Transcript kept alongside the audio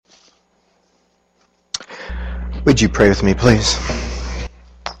Would you pray with me, please?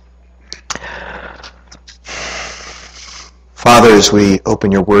 Father, as we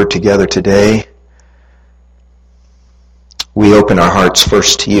open your word together today, we open our hearts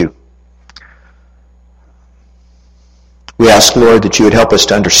first to you. We ask, Lord, that you would help us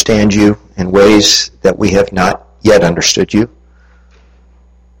to understand you in ways that we have not yet understood you.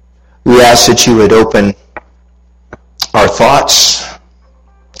 We ask that you would open our thoughts,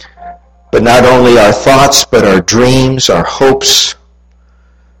 but not only our thoughts, but our dreams, our hopes,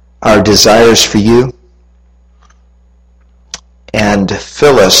 our desires for you, and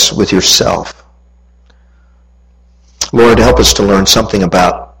fill us with yourself. Lord, help us to learn something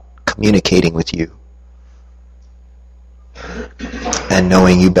about communicating with you and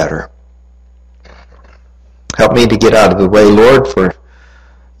knowing you better. Help me to get out of the way, Lord, for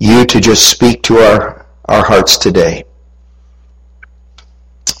you to just speak to our hearts today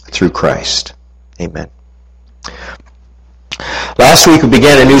through Christ. Amen. Last week we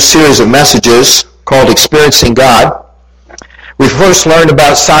began a new series of messages called Experiencing God. We first learned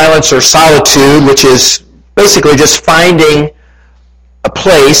about silence or solitude, which is basically just finding a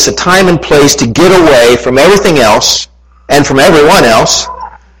place, a time and place to get away from everything else and from everyone else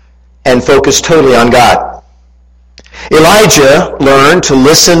and focus totally on God. Elijah learned to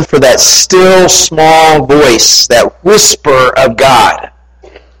listen for that still small voice, that whisper of God.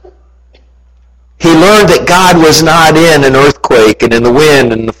 He learned that God was not in an earthquake and in the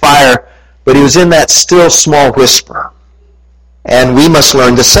wind and the fire, but he was in that still small whisper. And we must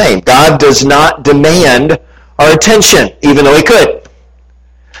learn the same. God does not demand our attention, even though he could.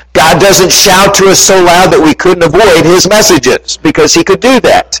 God doesn't shout to us so loud that we couldn't avoid his messages, because he could do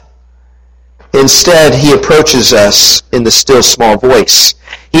that. Instead, he approaches us in the still small voice.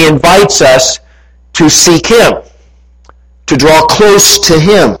 He invites us to seek him, to draw close to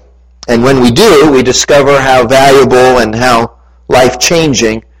him. And when we do, we discover how valuable and how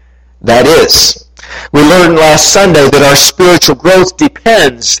life-changing that is. We learned last Sunday that our spiritual growth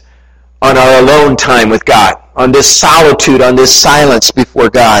depends on our alone time with God, on this solitude, on this silence before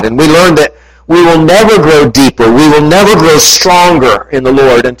God. And we learned that we will never grow deeper, we will never grow stronger in the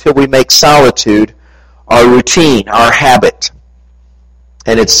Lord until we make solitude our routine, our habit.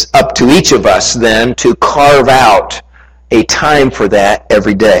 And it's up to each of us then to carve out a time for that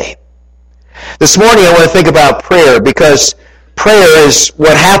every day. This morning I want to think about prayer, because prayer is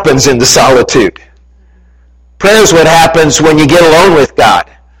what happens in the solitude. Prayer is what happens when you get alone with God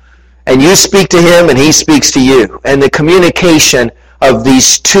and you speak to him and he speaks to you, and the communication of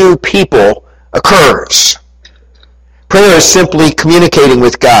these two people occurs. Prayer is simply communicating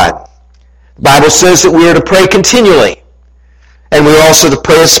with God. The Bible says that we are to pray continually, and we are also to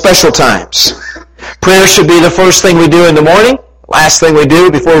pray at special times. Prayer should be the first thing we do in the morning, last thing we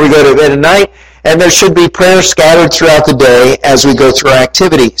do before we go to bed at night, and there should be prayer scattered throughout the day as we go through our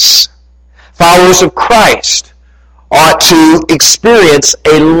activities. Followers of Christ ought to experience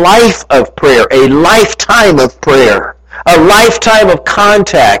a life of prayer, a lifetime of prayer, a lifetime of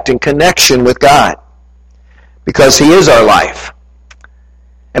contact and connection with God, because he is our life.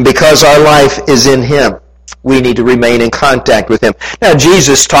 And because our life is in him, we need to remain in contact with him. Now,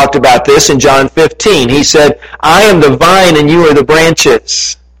 Jesus talked about this in John 15. He said, I am the vine and you are the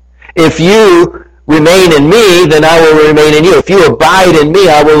branches. If you remain in me, then I will remain in you. If you abide in me,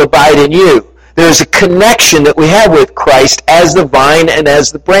 I will abide in you. There's a connection that we have with Christ as the vine and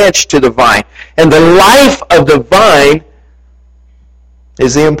as the branch to the vine. And the life of the vine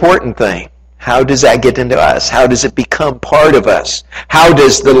is the important thing. How does that get into us? How does it become part of us? How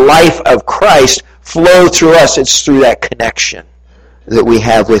does the life of Christ flow through us? It's through that connection that we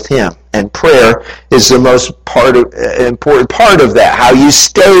have with him. And prayer is the most important part of that. How you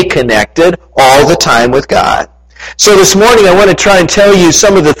stay connected all the time with God. So this morning I want to try and tell you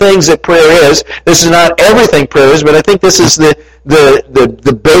some of the things that prayer is. This is not everything prayer is, but I think this is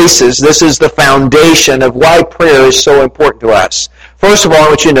the basis, this is the foundation of why prayer is so important to us. First of all, I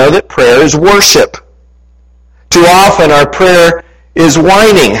want you to know that prayer is worship. Too often our prayer is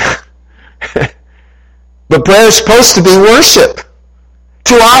whining. But prayer is supposed to be worship.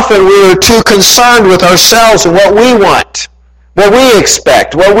 Too often we are too concerned with ourselves and what we want, what we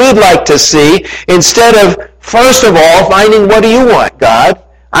expect, what we'd like to see, instead of, first of all, finding what do you want, God?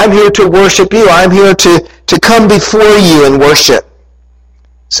 I'm here to worship you. I'm here to come before you and worship.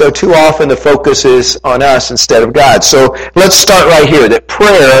 So too often the focus is on us instead of God. So let's start right here, that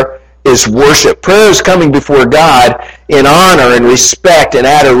prayer is worship. Prayer is coming before God in honor and respect and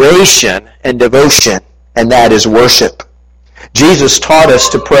adoration and devotion, and that is worship. Jesus taught us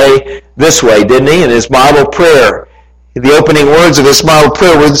to pray this way, didn't he? In his model prayer. The opening words of his model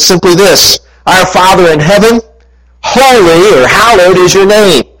prayer were simply this: Our Father in heaven, Holy or hallowed is your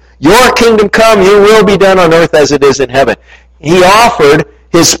name. Your kingdom come, your will be done on earth as it is in heaven. He offered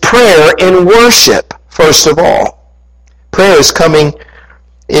his prayer in worship, first of all. Prayer is coming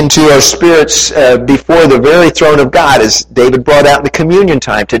into our spirits before the very throne of God, as David brought out in the communion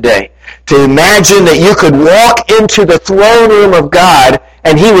time today. To imagine that you could walk into the throne room of God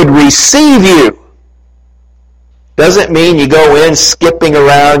and he would receive you. Doesn't mean you go in skipping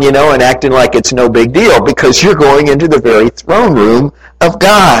around, and acting like it's no big deal, because you're going into the very throne room of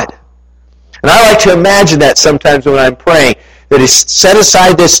God. And I like to imagine that sometimes when I'm praying, that I set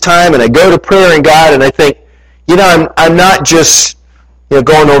aside this time and I go to prayer in God and I think, I'm not just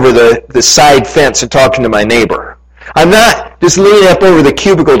going over the side fence and talking to my neighbor. I'm not just leaning up over the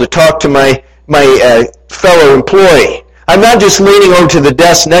cubicle to talk to my fellow employee. I'm not just leaning over to the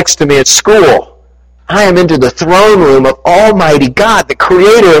desk next to me at school. I am into the throne room of Almighty God, the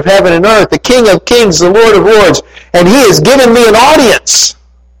Creator of heaven and earth, the King of kings, the Lord of lords, and He has given me an audience.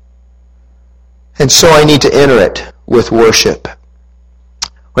 And so I need to enter it with worship.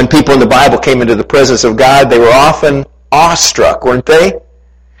 When people in the Bible came into the presence of God, they were often awestruck, weren't they?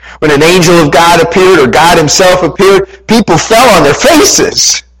 When an angel of God appeared or God himself appeared, people fell on their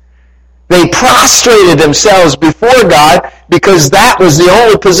faces. They prostrated themselves before God because that was the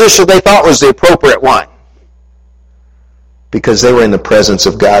only position they thought was the appropriate one. Because they were in the presence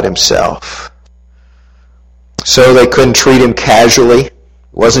of God himself. So they couldn't treat him casually. It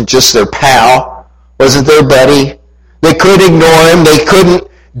wasn't just their pal. It wasn't their buddy. They couldn't ignore him. They couldn't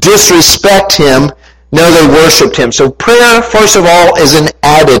disrespect him. No, they worshiped him. So prayer, first of all, is an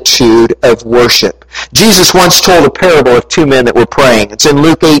attitude of worship. Jesus once told a parable of two men that were praying. It's in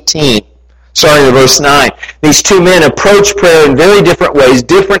Luke 18. Starting in verse 9. These two men approached prayer in very different ways,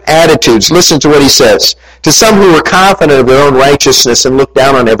 different attitudes. Listen to what he says. To some who were confident of their own righteousness and looked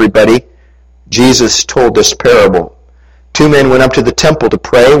down on everybody, Jesus told this parable. Two men went up to the temple to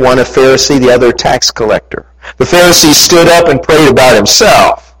pray, one a Pharisee, the other a tax collector. The Pharisee stood up and prayed about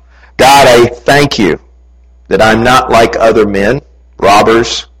himself. God, I thank you that I'm not like other men,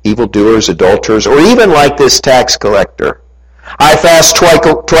 robbers, evildoers, adulterers, or even like this tax collector. I fast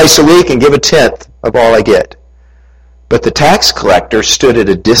twice a week and give a tenth of all I get. But the tax collector stood at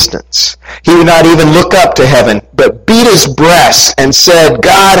a distance. He would not even look up to heaven, but beat his breast and said,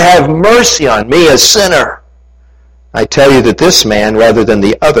 God, have mercy on me, a sinner. I tell you that this man, rather than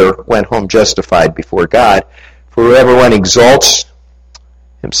the other, went home justified before God. For whoever one exalts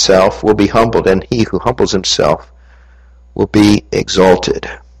himself will be humbled, and he who humbles himself will be exalted.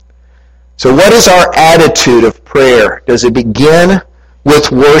 So what is our attitude of prayer? Does it begin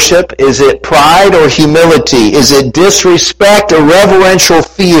with worship? Is it pride or humility? Is it disrespect or reverential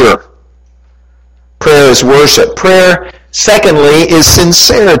fear? Prayer is worship. Prayer, secondly, is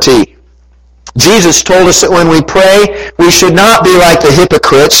sincerity. Jesus told us that when we pray, we should not be like the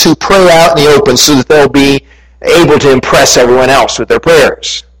hypocrites who pray out in the open so that they'll be able to impress everyone else with their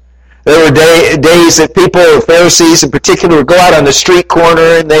prayers. There were days that people, Pharisees in particular, would go out on the street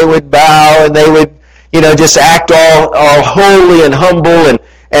corner and they would bow and they would, just act all holy and humble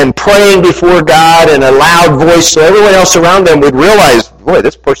and praying before God in a loud voice so everyone else around them would realize, boy,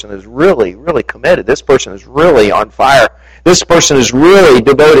 this person is really, really committed. This person is really on fire. This person is really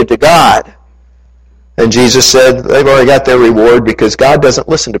devoted to God. And Jesus said, they've already got their reward because God doesn't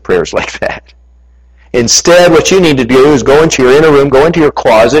listen to prayers like that. Instead, what you need to do is go into your inner room, go into your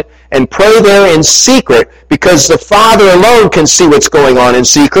closet, and pray there in secret, because the Father alone can see what's going on in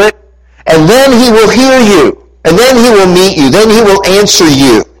secret, and then He will hear you, and then He will meet you, then He will answer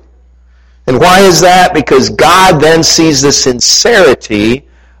you. And why is that? Because God then sees the sincerity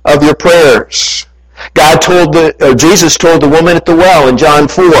of your prayers. Jesus told the woman at the well in John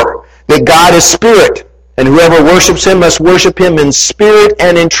 4 that God is spirit, and whoever worships Him must worship Him in spirit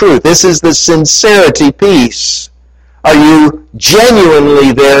and in truth. This is the sincerity piece. Are you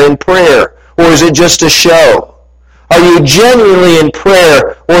genuinely there in prayer, or is it just a show? Are you genuinely in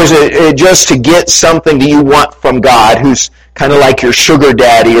prayer, or is it just to get something that you want from God, who's kind of like your sugar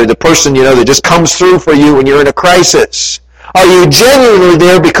daddy, or the person that just comes through for you when you're in a crisis? Are you genuinely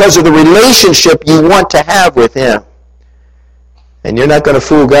there because of the relationship you want to have with Him? And you're not going to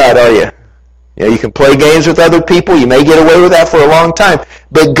fool God, are you? You can play games with other people. You may get away with that for a long time.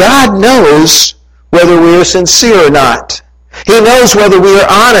 But God knows whether we are sincere or not. He knows whether we are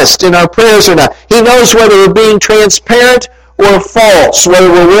honest in our prayers or not. He knows whether we're being transparent or false,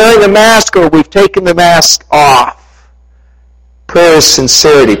 whether we're wearing a mask or we've taken the mask off. Prayer is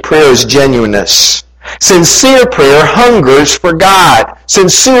sincerity. Prayer is genuineness. Sincere prayer hungers for God.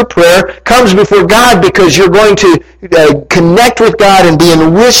 Sincere prayer comes before God because you're going to connect with God and be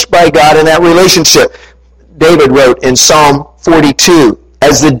enriched by God in that relationship. David wrote in Psalm 42,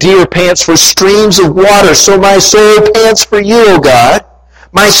 as the deer pants for streams of water, so my soul pants for you, O God.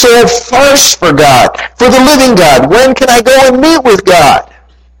 My soul thirsts for God, for the living God. When can I go and meet with God?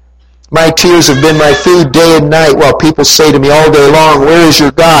 My tears have been my food day and night, while people say to me all day long, where is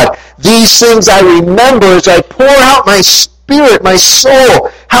your God? These things I remember as I pour out my spirit, my soul,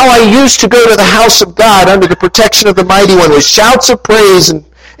 how I used to go to the house of God under the protection of the Mighty One with shouts of praise and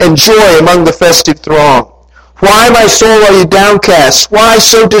joy among the festive throng. Why, my soul, are you downcast? Why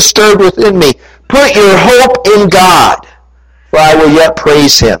so disturbed within me? Put your hope in God, for I will yet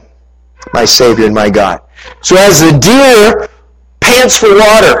praise him, my Savior and my God. So as the deer pants for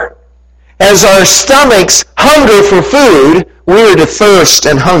water, as our stomachs hunger for food, we are to thirst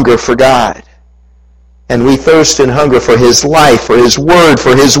and hunger for God. And we thirst and hunger for his life, for his word,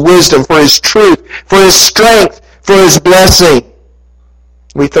 for his wisdom, for his truth, for his strength, for his blessing.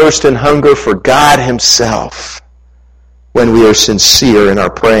 We thirst and hunger for God himself when we are sincere in our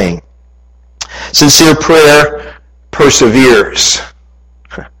praying. Sincere prayer perseveres.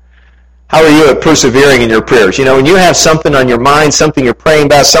 How are you at persevering in your prayers? You know, when you have something on your mind, something you're praying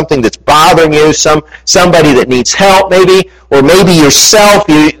about, something that's bothering you, somebody that needs help maybe, or maybe yourself,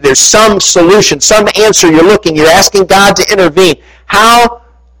 there's some solution, some answer you're asking God to intervene. How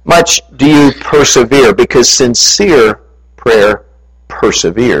much do you persevere? Because sincere prayer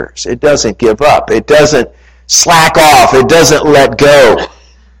perseveres. It doesn't give up. It doesn't slack off. It doesn't let go.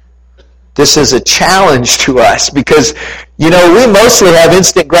 This is a challenge to us because, you know, we mostly have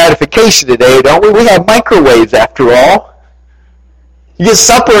instant gratification today, don't we? We have microwaves after all. You get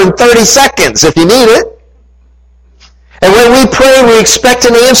supper in 30 seconds if you need it. And when we pray, we expect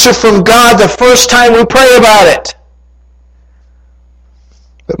an answer from God the first time we pray about it.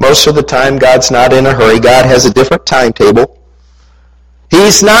 But most of the time, God's not in a hurry. God has a different timetable.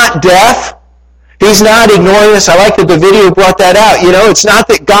 He's not deaf. He's not ignoring us. I like that the video brought that out. You know, it's not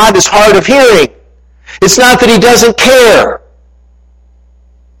that God is hard of hearing. It's not that he doesn't care.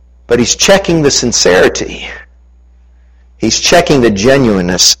 But he's checking the sincerity. He's checking the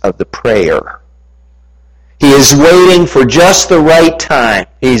genuineness of the prayer. He is waiting for just the right time.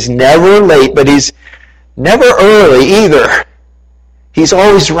 He's never late, but he's never early either. He's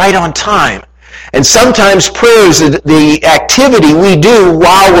always right on time. And sometimes prayer is the activity we do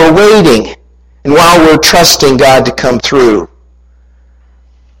while we're waiting and while we're trusting God to come through.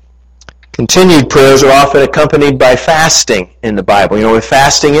 Continued prayers are often accompanied by fasting in the Bible. You know what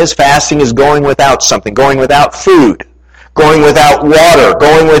fasting is? Fasting is going without something, going without food, going without water,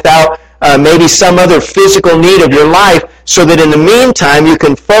 going without maybe some other physical need of your life, so that in the meantime you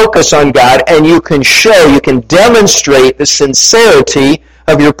can focus on God and you can demonstrate the sincerity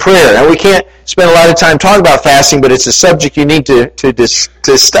of your prayer. Now, we can't spend a lot of time talking about fasting, but it's a subject you need to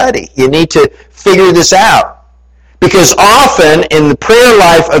study. You need to figure this out. Because often in the prayer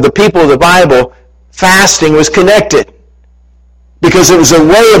life of the people of the Bible, fasting was connected. Because it was a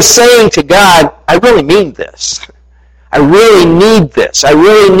way of saying to God, I really mean this. I really need this. I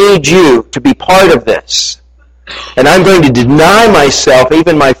really need you to be part of this. And I'm going to deny myself,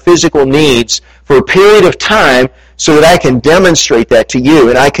 even my physical needs, for a period of time so that I can demonstrate that to you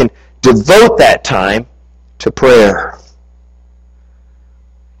and I can devote that time to prayer.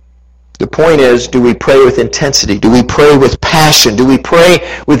 The point is, do we pray with intensity? Do we pray with passion? Do we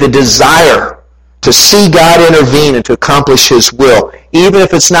pray with a desire to see God intervene and to accomplish his will, even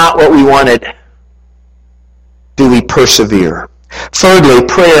if it's not what we wanted? Do we persevere? Thirdly,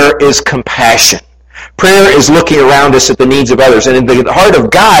 prayer is compassion. Prayer is looking around us at the needs of others. And in the heart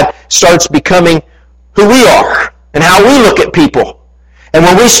of God starts becoming who we are and how we look at people. And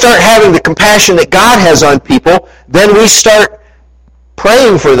when we start having the compassion that God has on people, then we start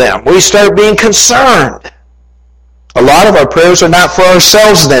praying for them. We start being concerned. A lot of our prayers are not for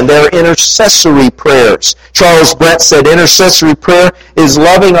ourselves then. They're intercessory prayers. Charles Brent said intercessory prayer is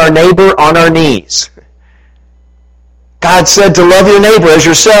loving our neighbor on our knees. God said to love your neighbor as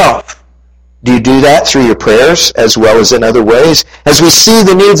yourself. Do you do that through your prayers as well as in other ways? As we see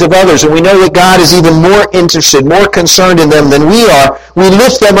the needs of others and we know that God is even more interested, more concerned in them than we are, we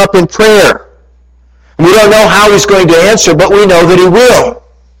lift them up in prayer. We don't know how he's going to answer, but we know that he will.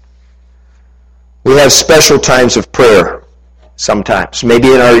 We have special times of prayer sometimes,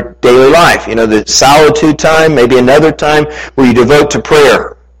 maybe in our daily life. You know, the solitude time, maybe another time where you devote to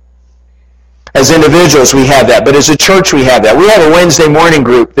prayer. As individuals, we have that, but as a church, we have that. We have a Wednesday morning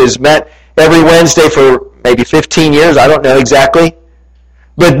group that has met every Wednesday for maybe 15 years, I don't know exactly.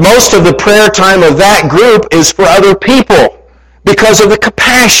 But most of the prayer time of that group is for other people because of the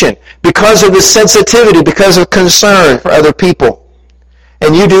compassion, because of the sensitivity, because of concern for other people.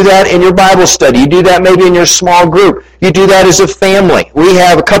 And you do that in your Bible study. You do that maybe in your small group. You do that as a family. We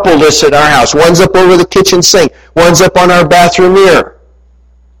have a couple lists at our house. One's up over the kitchen sink. One's up on our bathroom mirror.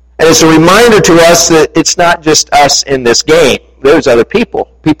 And it's a reminder to us that it's not just us in this game. There's other people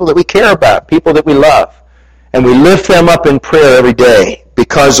that we care about, people that we love. And we lift them up in prayer every day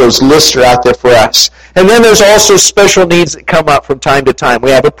because those lists are out there for us. And then there's also special needs that come up from time to time.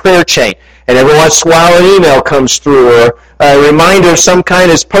 We have a prayer chain. And every once in a while an email comes through or a reminder of some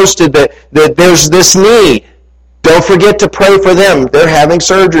kind is posted that there's this need. Don't forget to pray for them. They're having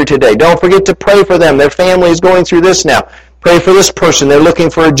surgery today. Don't forget to pray for them. Their family is going through this now. Pray for this person. They're looking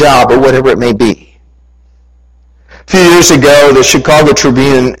for a job or whatever it may be. A few years ago, the Chicago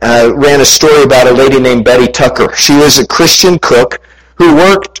Tribune ran a story about a lady named Betty Tucker. She was a Christian cook who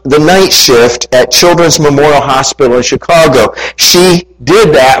worked the night shift at Children's Memorial Hospital in Chicago. She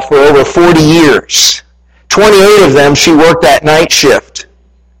did that for over 40 years. 28 of them, she worked that night shift.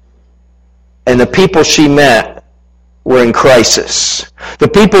 And the people she met were in crisis. The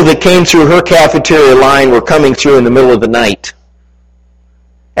people that came through her cafeteria line were coming through in the middle of the night.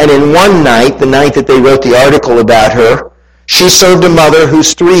 And in one night, the night that they wrote the article about her, she served a mother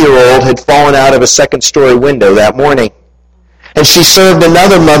whose 3-year-old had fallen out of a second-story window that morning. And she served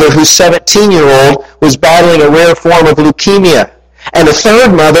another mother whose 17-year-old was battling a rare form of leukemia. And a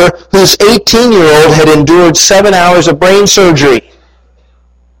third mother whose 18-year-old had endured 7 hours of brain surgery.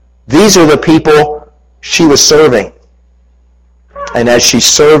 These are the people she was serving. And as she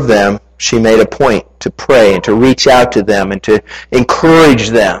served them, she made a point to pray and to reach out to them and to encourage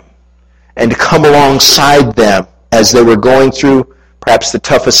them and to come alongside them as they were going through perhaps the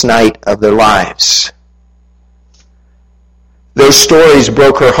toughest night of their lives. Those stories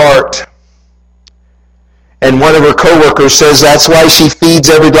broke her heart. And one of her coworkers says that's why she feeds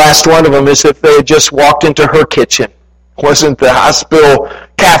every last one of them as if they had just walked into her kitchen. It wasn't the hospital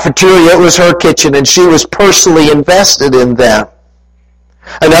cafeteria, it was her kitchen, and she was personally invested in them.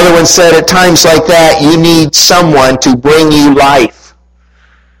 Another one said, at times like that, you need someone to bring you life.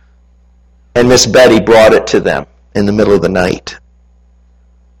 And Miss Betty brought it to them in the middle of the night.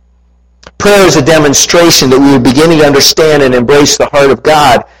 Prayer is a demonstration that we are beginning to understand and embrace the heart of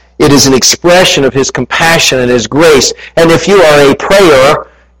God. It is an expression of His compassion and His grace. And if you are a prayer,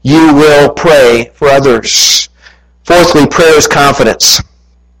 you will pray for others. Fourthly, prayer is confidence.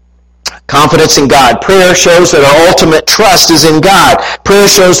 Confidence in God. Prayer shows that our ultimate trust is in God. Prayer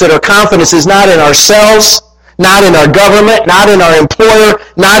shows that our confidence is not in ourselves, not in our government, not in our employer,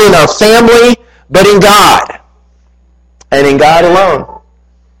 not in our family, but in God. And in God alone.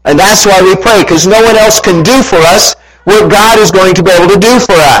 And that's why we pray, because no one else can do for us what God is going to be able to do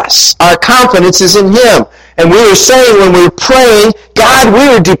for us. Our confidence is in Him. And we were saying when we were praying, God, we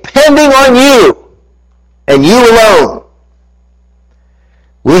are depending on You and You alone.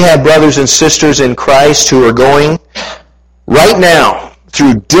 We have brothers and sisters in Christ who are going right now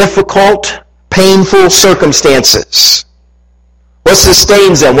through difficult, painful circumstances. What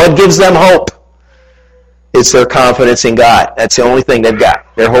sustains them? What gives them hope? It's their confidence in God. That's the only thing they've got.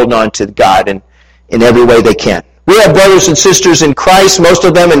 They're holding on to God in every way they can. We have brothers and sisters in Christ, most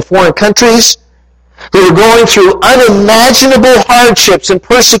of them in foreign countries, who are going through unimaginable hardships and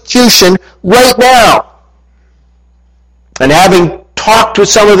persecution right now. And having talked with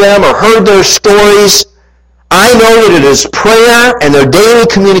some of them or heard their stories, I know that it is prayer and their daily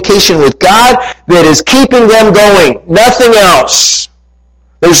communication with God that is keeping them going. Nothing else.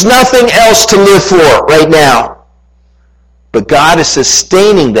 There's nothing else to live for right now. But God is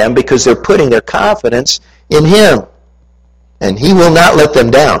sustaining them because they're putting their confidence in Him. And He will not let them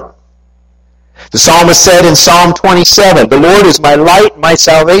down. The psalmist said in Psalm 27, "The Lord is my light and my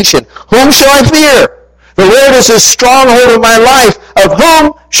salvation. Whom shall I fear? The Lord is the stronghold of my life. Of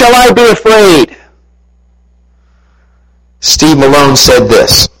whom shall I be afraid?" Steve Malone said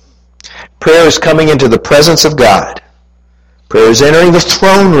this, "Prayer is coming into the presence of God. Prayer is entering the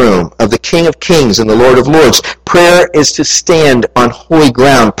throne room of the King of Kings and the Lord of Lords. Prayer is to stand on holy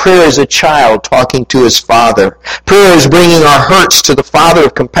ground. Prayer is a child talking to his Father. Prayer is bringing our hurts to the Father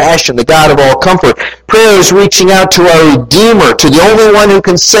of compassion, the God of all comfort. Prayer is reaching out to our Redeemer, to the only one who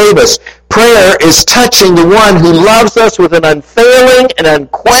can save us. Prayer is touching the one who loves us with an unfailing and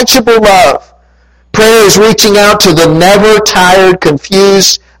unquenchable love. Prayer is reaching out to the never tired,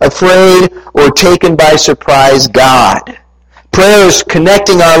 confused, afraid, or taken by surprise God. Prayer is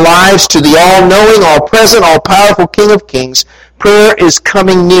connecting our lives to the all-knowing, all-present, all-powerful King of Kings. Prayer is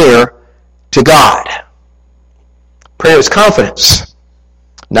coming near to God. Prayer is confidence,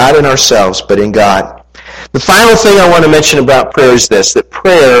 not in ourselves, but in God. The final thing I want to mention about prayer is this, that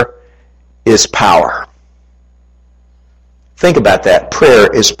prayer is power. Think about that.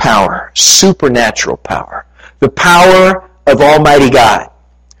 Prayer is power, supernatural power, the power of Almighty God.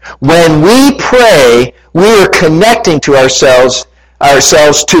 When we pray, we are connecting to ourselves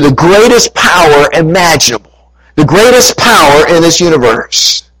to the greatest power imaginable, the greatest power in this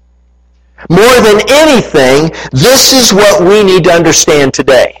universe. More than anything, this is what we need to understand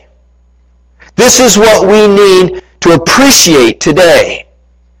today. This is what we need to appreciate today,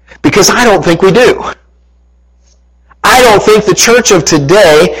 because I don't think we do. I don't think the church of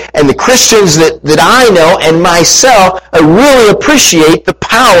today and the Christians that I know and myself really appreciate the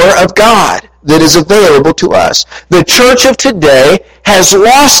power of God that is available to us. The church of today has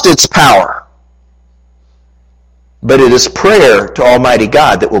lost its power. But it is prayer to Almighty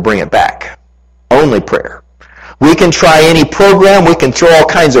God that will bring it back. Only prayer. We can try any program, we can throw all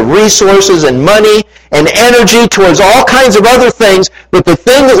kinds of resources and money and energy towards all kinds of other things, but the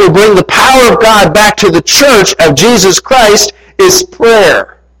thing that will bring the power of God back to the church of Jesus Christ is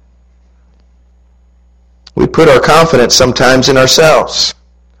prayer. We put our confidence sometimes in ourselves,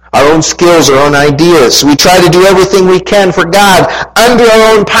 our own skills, our own ideas. We try to do everything we can for God under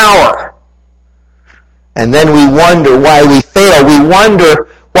our own power. And then we wonder why we fail. We wonder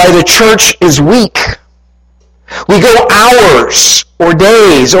why the church is weak. We go hours or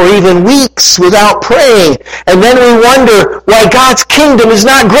days or even weeks without praying, and then we wonder why God's kingdom is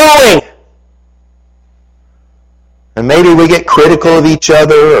not growing. And maybe we get critical of each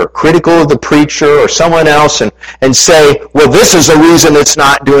other or critical of the preacher or someone else and say, well, this is the reason it's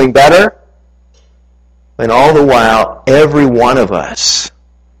not doing better. And all the while, every one of us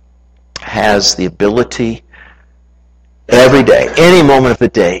has the ability every day, any moment of the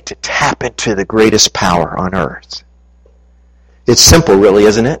day, to tap into the greatest power on earth. It's simple, really,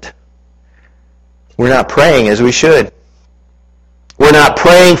 isn't it? We're not praying as we should. We're not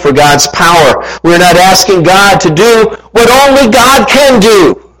praying for God's power. We're not asking God to do what only God can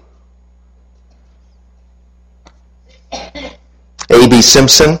do. A.B.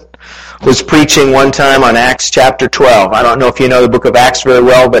 Simpson was preaching one time on Acts chapter 12. I don't know if you know the book of Acts very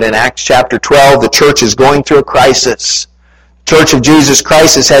well, but in Acts chapter 12, the church is going through a crisis. Church of Jesus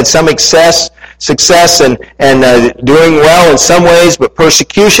Christ has had some success and doing well in some ways, but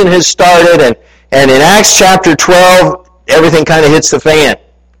persecution has started. And in Acts chapter 12, everything kind of hits the fan.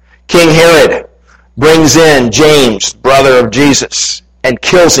 King Herod brings in James, brother of Jesus, and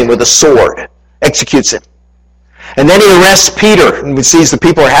kills him with a sword, executes him. And then he arrests Peter, and he sees the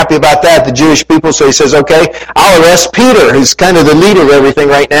people are happy about that, the Jewish people, so he says, okay, I'll arrest Peter, who's kind of the leader of everything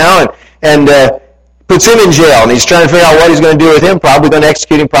right now, and puts him in jail, and he's trying to figure out what he's going to do with him, probably going to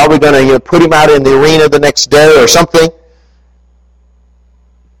execute him, probably going to put him out in the arena the next day or something.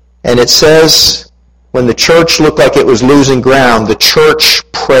 And it says, when the church looked like it was losing ground, the church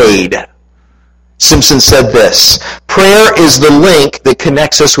prayed. Simpson said this, prayer is the link that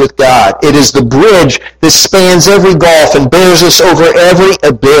connects us with God. It is the bridge that spans every gulf and bears us over every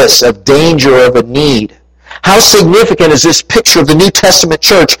abyss of danger or of a need. How significant is this picture of the New Testament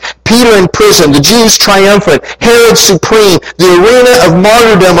church? Peter in prison, the Jews triumphant, Herod supreme, the arena of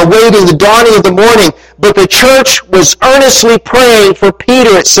martyrdom awaiting the dawning of the morning. But the church was earnestly praying for Peter,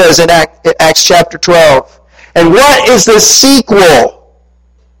 it says in Acts chapter 12. And what is the sequel?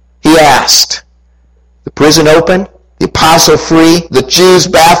 He asked. The prison open, the apostle free, the Jews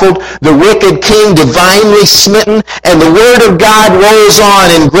baffled, the wicked king divinely smitten, and the word of God rolls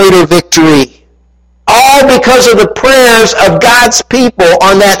on in greater victory. All because of the prayers of God's people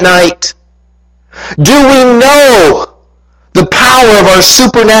on that night. Do we know the power of our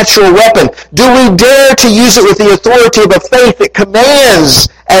supernatural weapon? Do we dare to use it with the authority of a faith that commands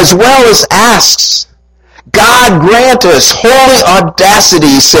as well as asks? God grant us holy audacity,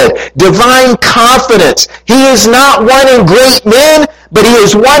 he said, divine confidence. He is not wanting great men, but he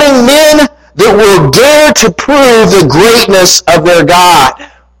is wanting men that will dare to prove the greatness of their God.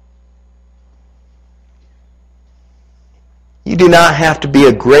 You do not have to be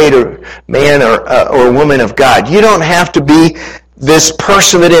a greater man or woman of God. You don't have to be this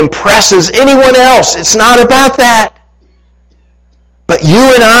person that impresses anyone else. It's not about that. But you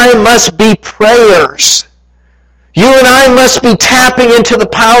and I must be prayers. You and I must be tapping into the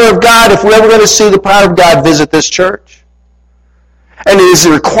power of God if we're ever going to see the power of God visit this church. And it is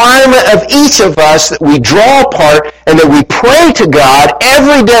a requirement of each of us that we draw apart and that we pray to God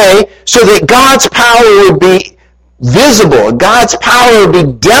every day so that God's power would be visible, God's power would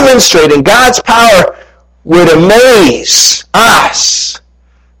be demonstrated, God's power would amaze us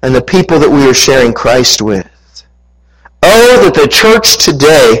and the people that we are sharing Christ with. Oh, that the church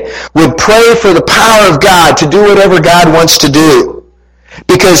today would pray for the power of God to do whatever God wants to do.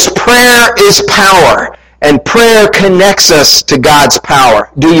 Because prayer is power. And prayer connects us to God's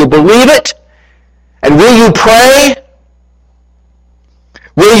power. Do you believe it? And will you pray?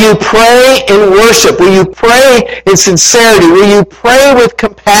 Will you pray in worship? Will you pray in sincerity? Will you pray with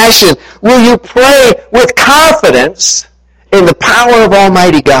compassion? Will you pray with confidence in the power of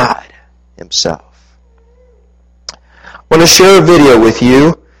Almighty God Himself? I want to share a video with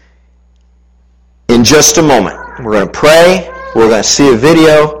you in just a moment. We're going to pray, we're going to see a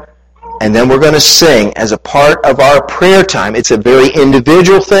video, and then we're going to sing as a part of our prayer time. It's a very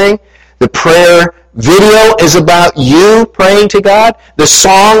individual thing. The prayer video is about you praying to God. The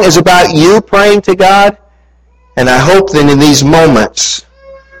song is about you praying to God. And I hope that in these moments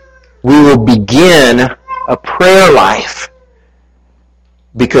we will begin a prayer life,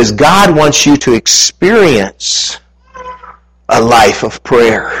 because God wants you to experience a life of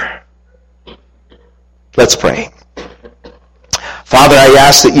prayer. Let's pray. Father, I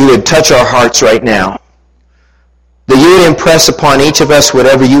ask that you would touch our hearts right now, that you would impress upon each of us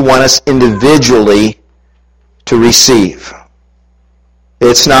whatever you want us individually to receive.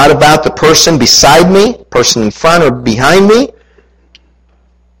 It's not about the person beside me, person in front or behind me.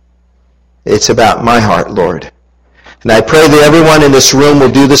 It's about my heart, Lord. And I pray that everyone in this room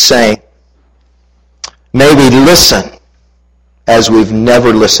will do the same. May we listen as we've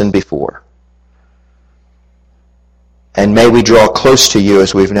never listened before. And may we draw close to you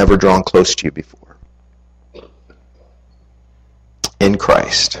as we've never drawn close to you before. In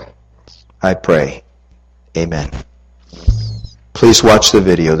Christ, I pray. Amen. Please watch the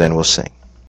video, then we'll sing.